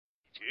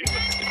Changing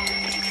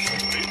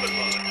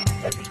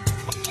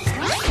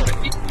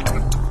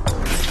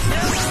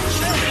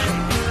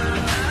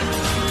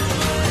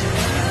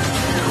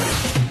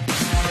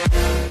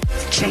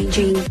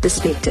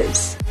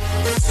perspectives.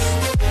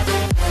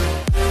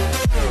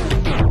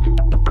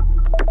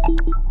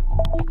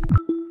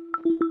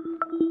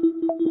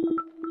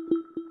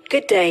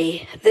 Good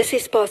day, this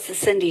is Pastor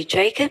Cindy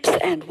Jacobs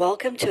and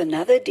welcome to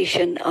another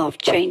edition of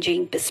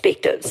Changing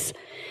Perspectives.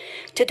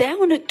 Today I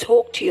want to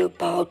talk to you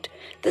about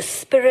the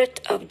spirit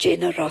of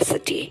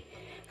generosity.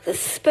 The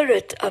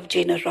spirit of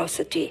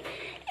generosity.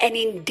 And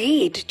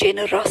indeed,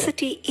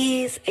 generosity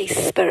is a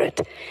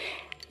spirit.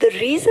 The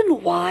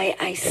reason why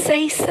I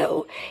say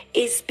so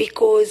is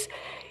because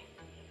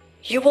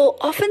you will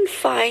often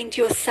find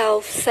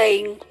yourself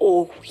saying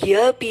or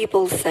hear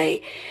people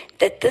say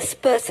that this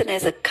person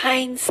has a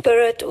kind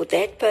spirit or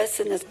that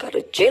person has got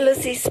a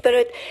jealousy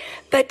spirit.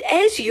 But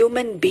as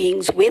human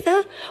beings,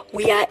 whether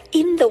we are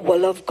in the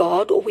will of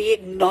God or we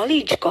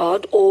acknowledge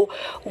God or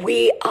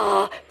we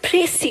are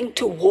pressing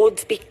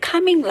towards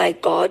becoming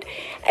like God,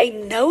 a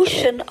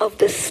notion of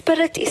the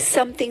spirit is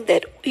something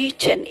that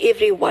each and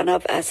every one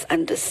of us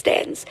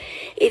understands.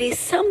 It is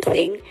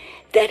something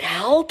that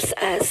helps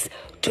us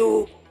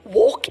to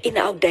walk in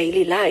our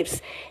daily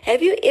lives.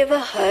 Have you ever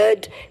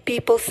heard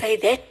people say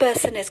that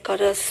person has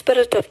got a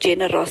spirit of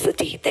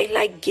generosity? They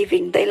like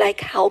giving, they like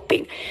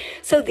helping.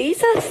 So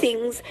these are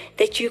things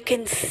that you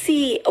can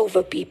see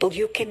over people.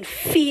 You can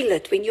feel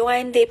it. When you are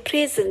in their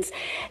presence,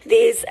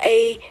 there's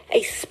a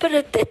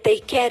spirit that they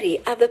carry.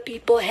 Other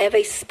people have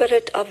a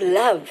spirit of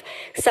love.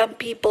 Some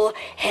people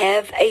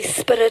have a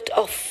spirit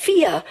of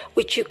fear,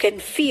 which you can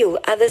feel.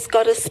 Others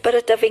got a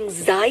spirit of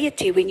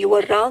anxiety. When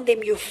you're around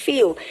them, you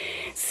feel.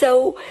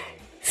 So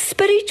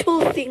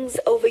spiritual things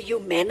over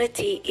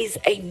humanity is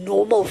a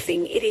normal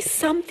thing. It is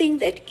something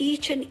that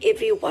each and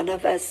every one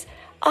of us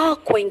are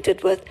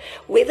acquainted with,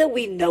 whether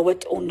we know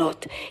it or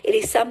not. It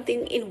is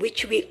something in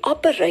which we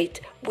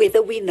operate,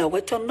 whether we know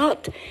it or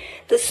not.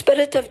 The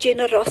spirit of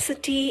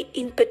generosity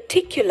in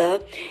particular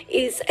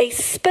is a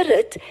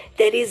spirit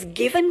that is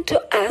given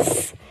to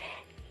us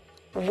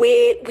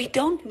where we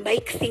don't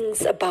make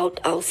things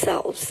about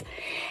ourselves.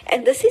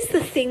 And this is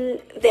the thing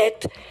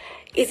that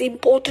is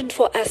important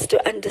for us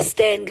to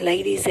understand,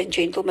 ladies and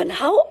gentlemen.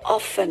 How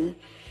often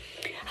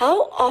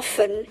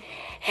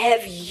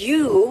have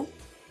you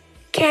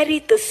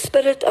carried the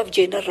spirit of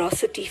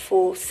generosity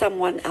for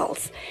someone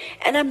else?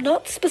 And I'm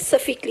not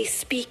specifically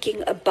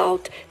speaking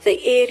about the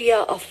area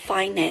of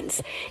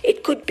finance.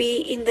 It could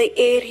be in the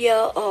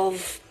area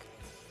of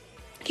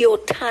your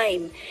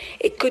time.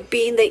 It could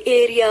be in the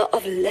area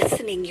of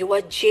listening. You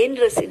are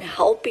generous in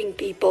helping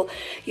people.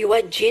 You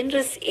are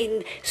generous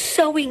in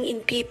sowing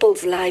in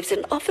people's lives.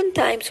 And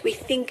oftentimes we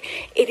think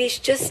it is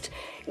just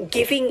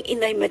giving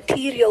in a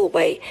material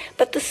way.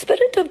 But the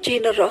spirit of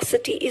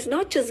generosity is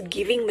not just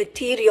giving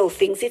material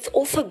things, it's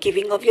also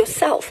giving of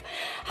yourself.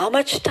 How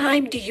much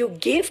time do you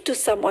give to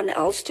someone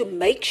else to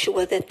make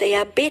sure that they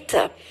are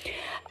better?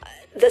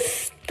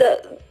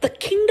 The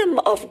kingdom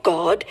of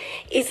God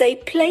is a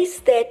place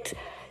that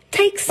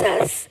takes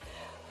us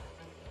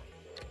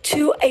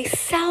to a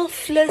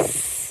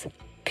selfless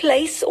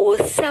place or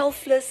a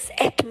selfless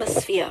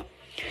atmosphere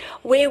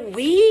where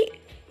we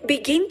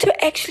begin to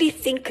actually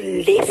think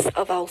less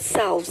of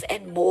ourselves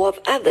and more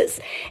of others.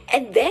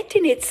 And that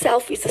in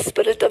itself is a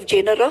spirit of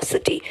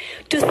generosity.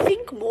 To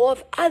think more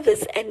of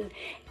others and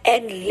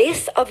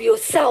less of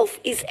yourself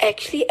is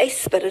actually a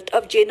spirit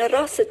of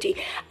generosity.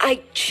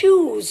 I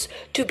choose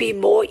to be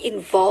more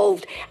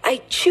involved.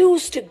 I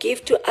choose to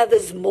give to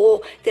others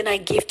more than I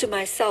give to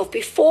myself.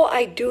 Before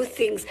I do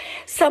things,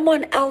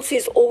 someone else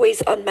is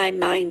always on my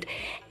mind.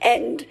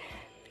 And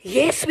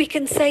yes, we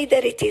can say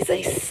that it is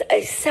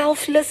a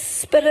selfless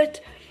spirit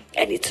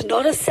and it's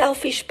not a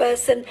selfish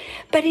person.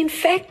 But in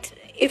fact,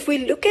 if we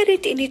look at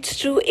it in its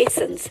true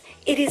essence,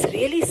 it is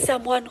really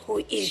someone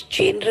who is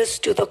generous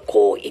to the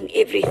core in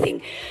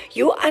everything.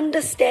 You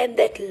understand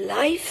that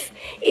life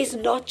is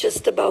not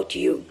just about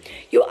you.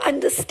 You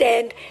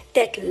understand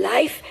that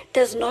life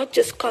does not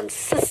just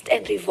consist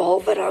and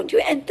revolve around you.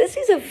 And this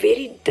is a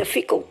very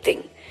difficult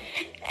thing.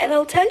 And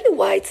I'll tell you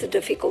why it's a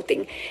difficult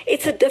thing.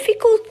 It's a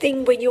difficult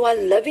thing when you are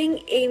living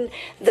in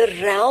the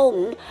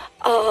realm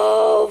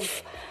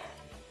of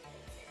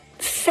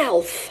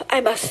self. I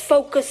must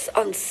focus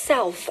on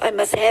self. I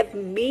must have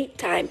me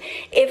time.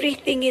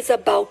 Everything is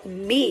about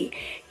me.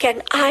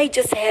 Can I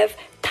just have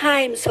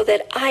time so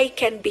that I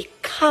can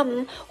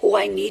become who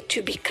I need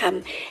to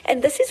become?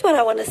 And this is what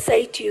I want to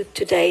say to you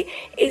today,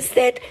 is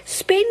that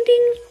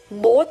spending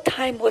more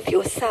time with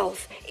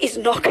yourself is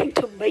not going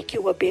to make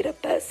you a better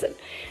person.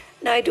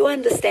 Now, I do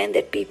understand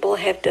that people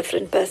have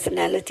different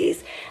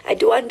personalities. I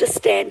do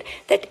understand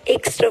that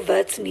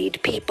extroverts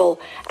need people.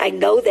 I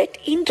know that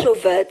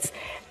introverts,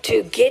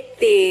 to get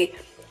their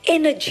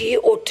energy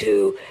or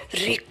to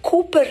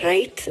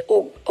recuperate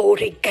or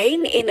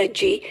regain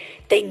energy,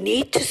 they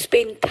need to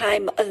spend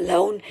time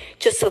alone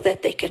just so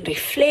that they can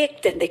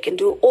reflect and they can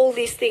do all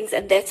these things.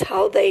 And that's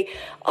how they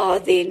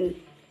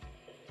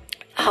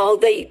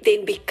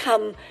then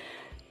become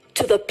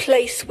to the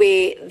place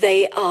where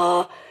they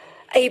are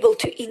able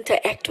to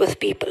interact with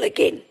people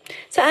again.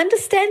 So I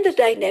understand the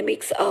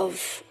dynamics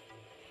of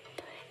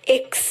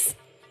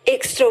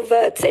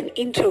extroverts and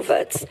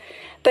introverts.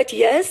 But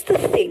here's the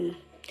thing,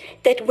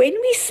 that when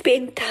we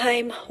spend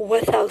time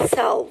with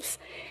ourselves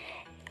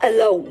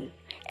alone,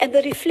 and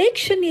the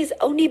reflection is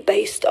only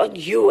based on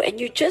you,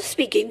 and you just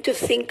begin to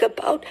think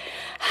about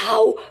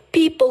how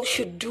people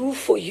should do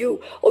for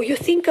you, or you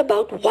think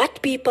about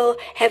what people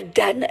have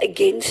done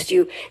against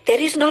you, that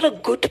is not a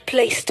good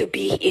place to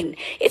be in.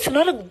 It's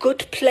not a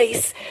good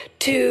place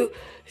to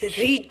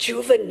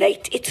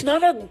rejuvenate. It's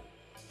not a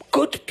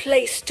good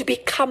place to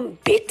become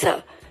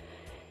better.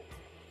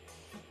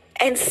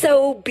 And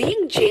so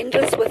being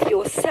generous with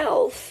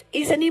yourself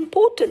is an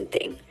important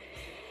thing.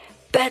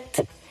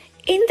 But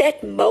in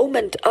that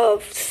moment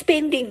of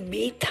spending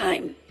me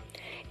time,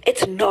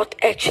 it's not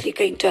actually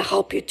going to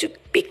help you to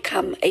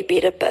become a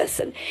better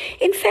person.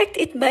 In fact,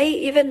 it may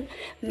even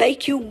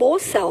make you more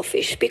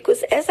selfish,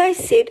 because as I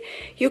said,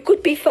 you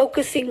could be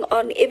focusing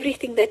on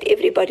everything that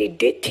everybody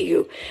did to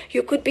you.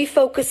 You could be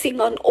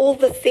focusing on all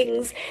the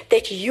things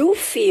that you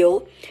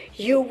feel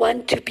you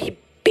want to be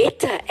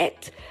better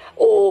at,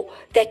 or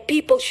that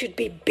people should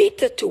be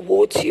better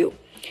towards you.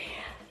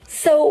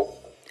 So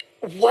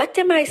what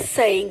am I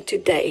saying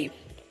today?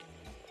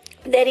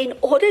 That in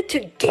order to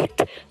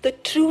get the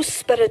true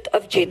spirit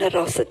of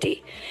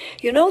generosity,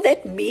 you know,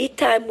 that me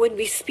time when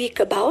we speak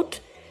about,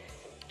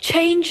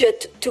 change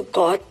it to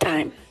God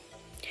time.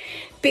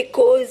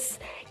 Because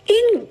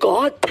in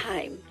God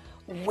time,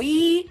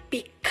 we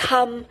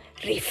become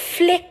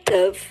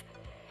reflective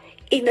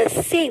in a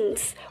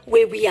sense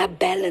where we are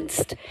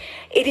balanced.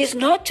 It is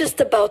not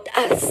just about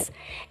us.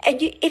 And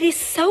it is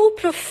so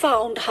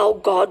profound how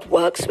God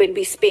works when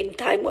we spend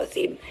time with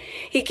Him.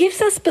 He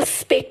gives us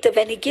perspective,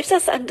 and He gives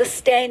us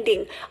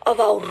understanding of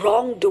our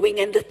wrongdoing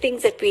and the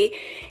things that we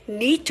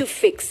need to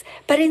fix.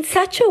 But in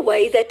such a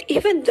way that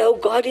even though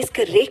God is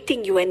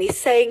correcting you and He's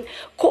saying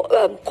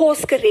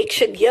course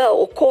correction here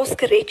or course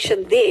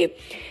correction there,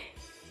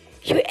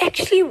 you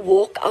actually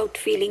walk out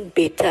feeling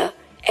better,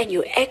 and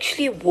you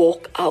actually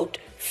walk out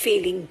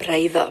feeling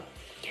braver.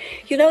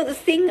 You know, the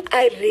thing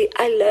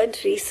I learned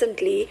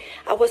recently,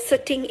 I was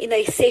sitting in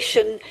a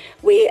session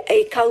where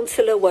a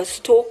counselor was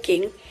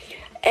talking,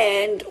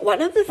 and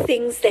one of the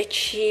things that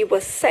she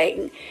was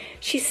saying,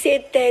 she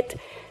said that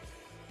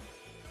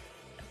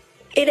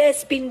it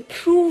has been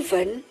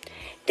proven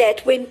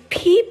that when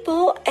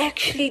people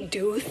actually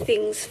do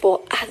things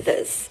for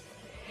others,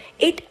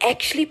 it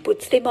actually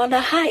puts them on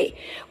a high.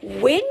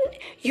 When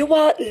you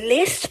are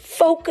less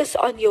focused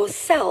on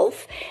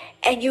yourself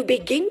and you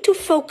begin to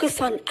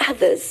focus on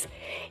others,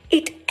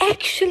 it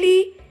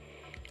actually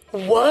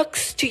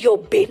works to your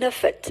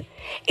benefit.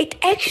 It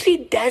actually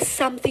does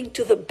something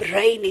to the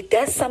brain. It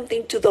does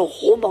something to the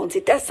hormones.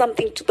 It does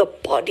something to the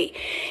body.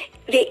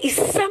 There is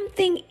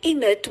something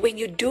in it when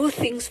you do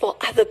things for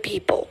other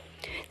people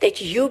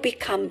that you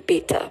become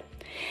better.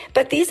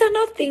 But these are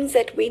not things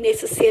that we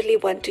necessarily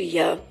want to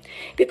hear,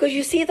 because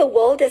you see, the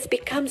world has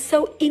become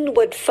so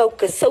inward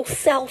focused, so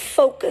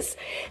self-focused,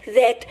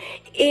 that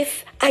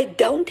if I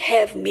don't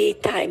have me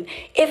time,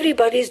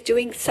 everybody's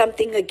doing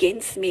something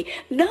against me.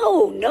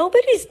 No,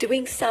 nobody's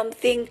doing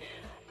something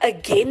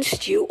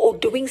against you or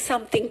doing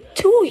something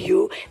to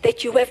you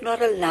that you have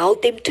not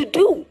allowed them to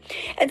do.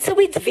 And so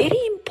it's very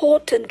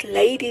important,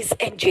 ladies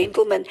and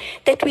gentlemen,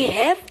 that we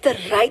have the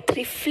right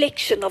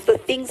reflection of the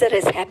things that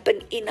has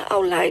happened in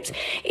our lives.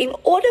 In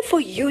order for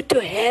you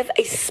to have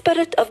a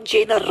spirit of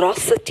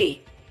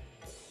generosity,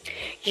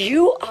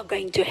 you are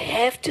going to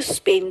have to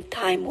spend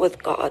time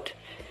with God,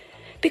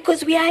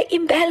 because we are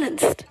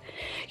imbalanced.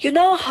 You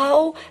know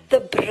how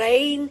the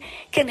brain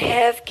can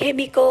have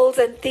chemicals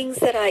and things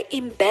that are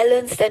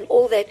imbalanced and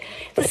all that?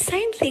 The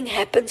same thing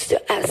happens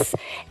to us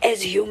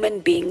as human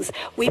beings.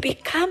 We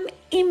become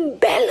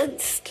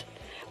imbalanced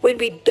when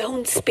we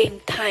don't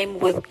spend time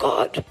with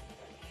God.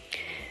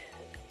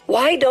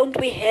 Why don't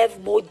we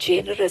have more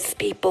generous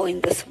people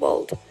in this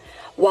world?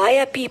 Why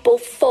are people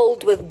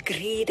filled with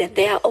greed, and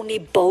they are only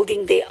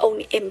building their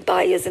own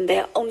empires, and they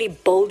are only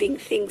building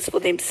things for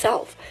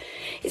themselves?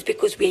 It's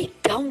because we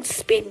don't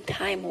spend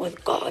time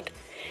with God.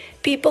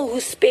 People who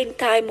spend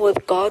time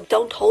with God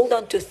don't hold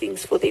on to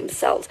things for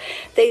themselves.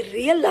 They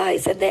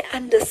realize and they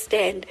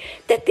understand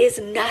that there's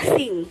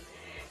nothing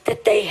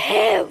that they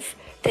have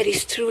that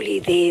is truly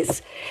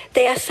theirs.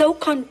 They are so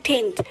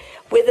content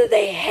whether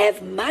they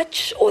have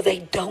much or they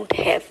don't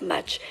have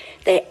much.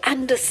 They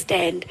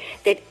understand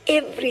that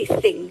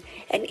everything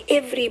and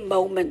every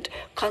moment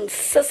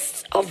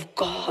consists of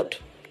God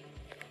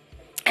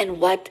and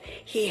what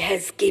He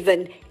has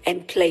given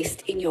and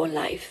placed in your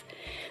life.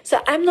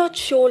 So I'm not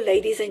sure,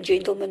 ladies and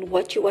gentlemen,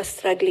 what you are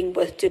struggling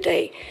with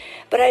today,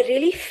 but I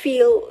really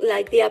feel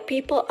like there are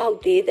people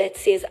out there that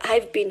says,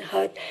 I've been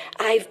hurt,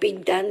 I've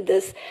been done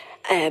this,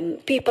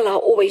 people are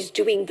always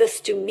doing this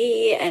to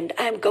me, and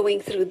I'm going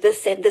through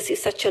this, and this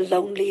is such a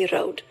lonely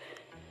road.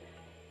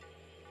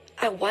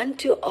 I want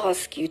to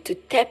ask you to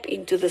tap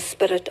into the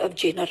spirit of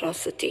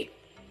generosity.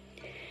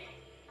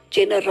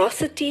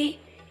 Generosity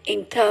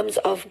in terms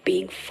of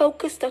being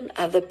focused on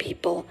other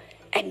people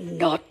and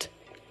not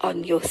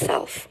on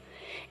yourself.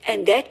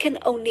 And that can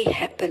only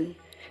happen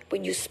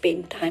when you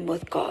spend time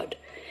with God.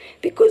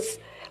 Because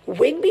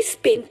when we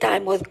spend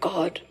time with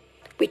God,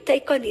 we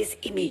take on His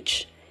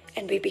image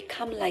and we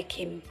become like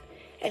Him.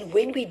 And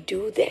when we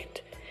do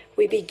that,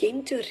 we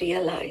begin to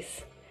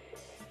realize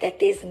that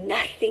there's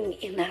nothing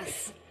in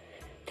us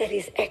that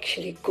is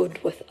actually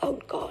good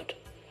without God.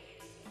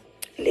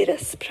 Let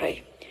us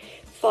pray.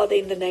 Father,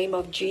 in the name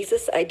of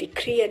Jesus, I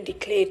decree and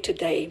declare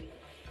today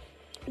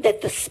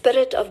that the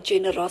spirit of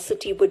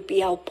generosity would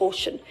be our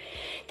portion,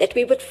 that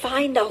we would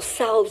find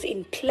ourselves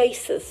in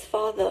places,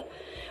 Father,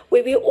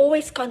 where we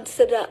always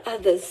consider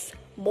others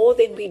more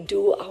than we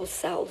do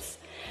ourselves.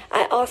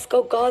 I ask,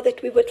 oh God,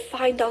 that we would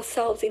find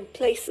ourselves in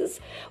places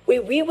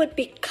where we would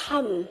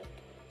become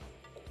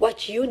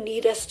what you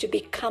need us to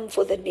become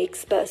for the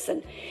next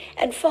person.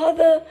 And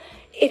Father,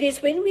 it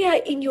is when we are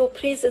in your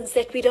presence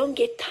that we don't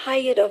get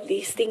tired of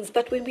these things,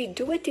 but when we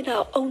do it in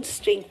our own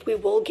strength, we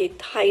will get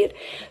tired.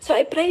 So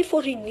I pray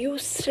for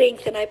renewed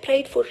strength, and I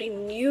pray for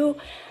renewed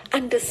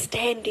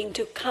understanding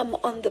to come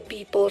on the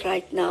people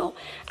right now.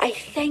 I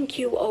thank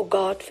you, oh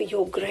God, for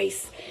your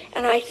grace,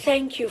 and I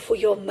thank you for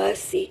your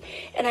mercy,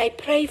 and I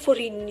pray for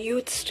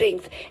renewed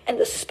strength and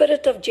the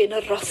spirit of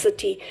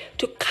generosity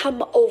to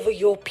come over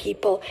your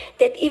people,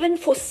 that even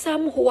for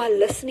some who are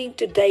listening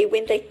today,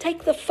 when they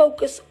take the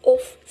focus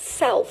off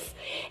self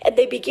and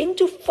they begin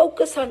to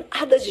focus on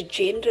others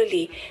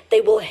generally,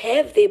 they will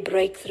have their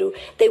breakthrough,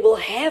 they will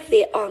have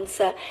their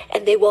answer,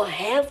 and they will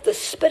have the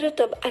spirit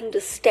of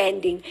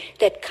understanding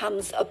that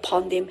comes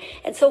upon them.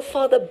 And so,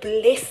 Father,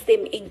 bless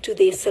them into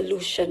their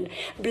solution.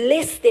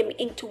 Bless them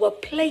into a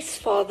place,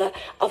 Father,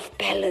 of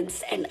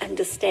balance and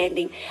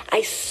understanding.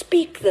 I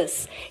speak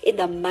this in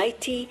the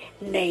mighty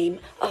name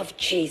of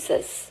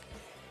Jesus.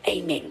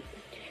 Amen.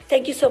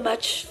 Thank you so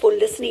much for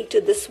listening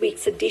to this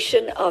week's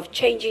edition of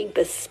Changing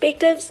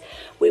Perspectives.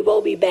 We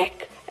will be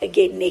back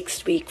again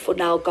next week. For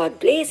now, God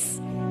bless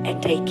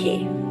and take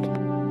care.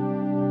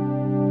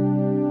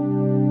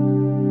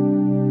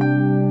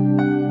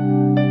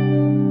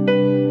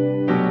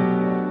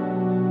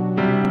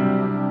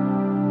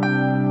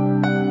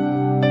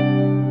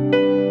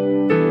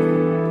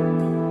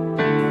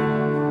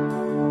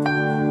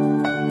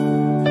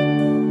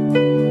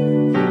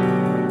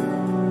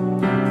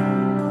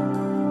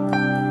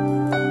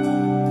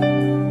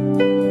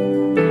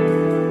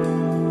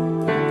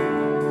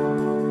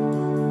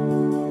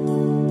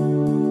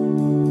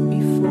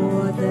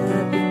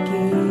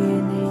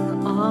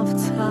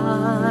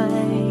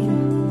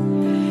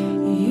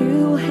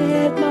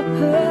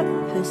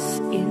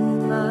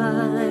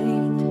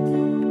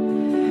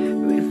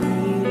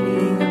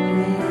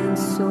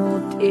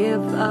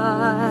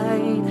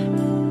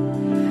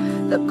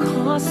 The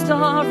cost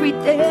of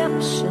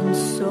redemption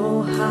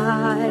so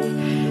high.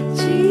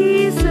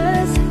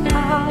 Jesus,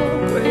 how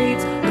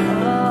great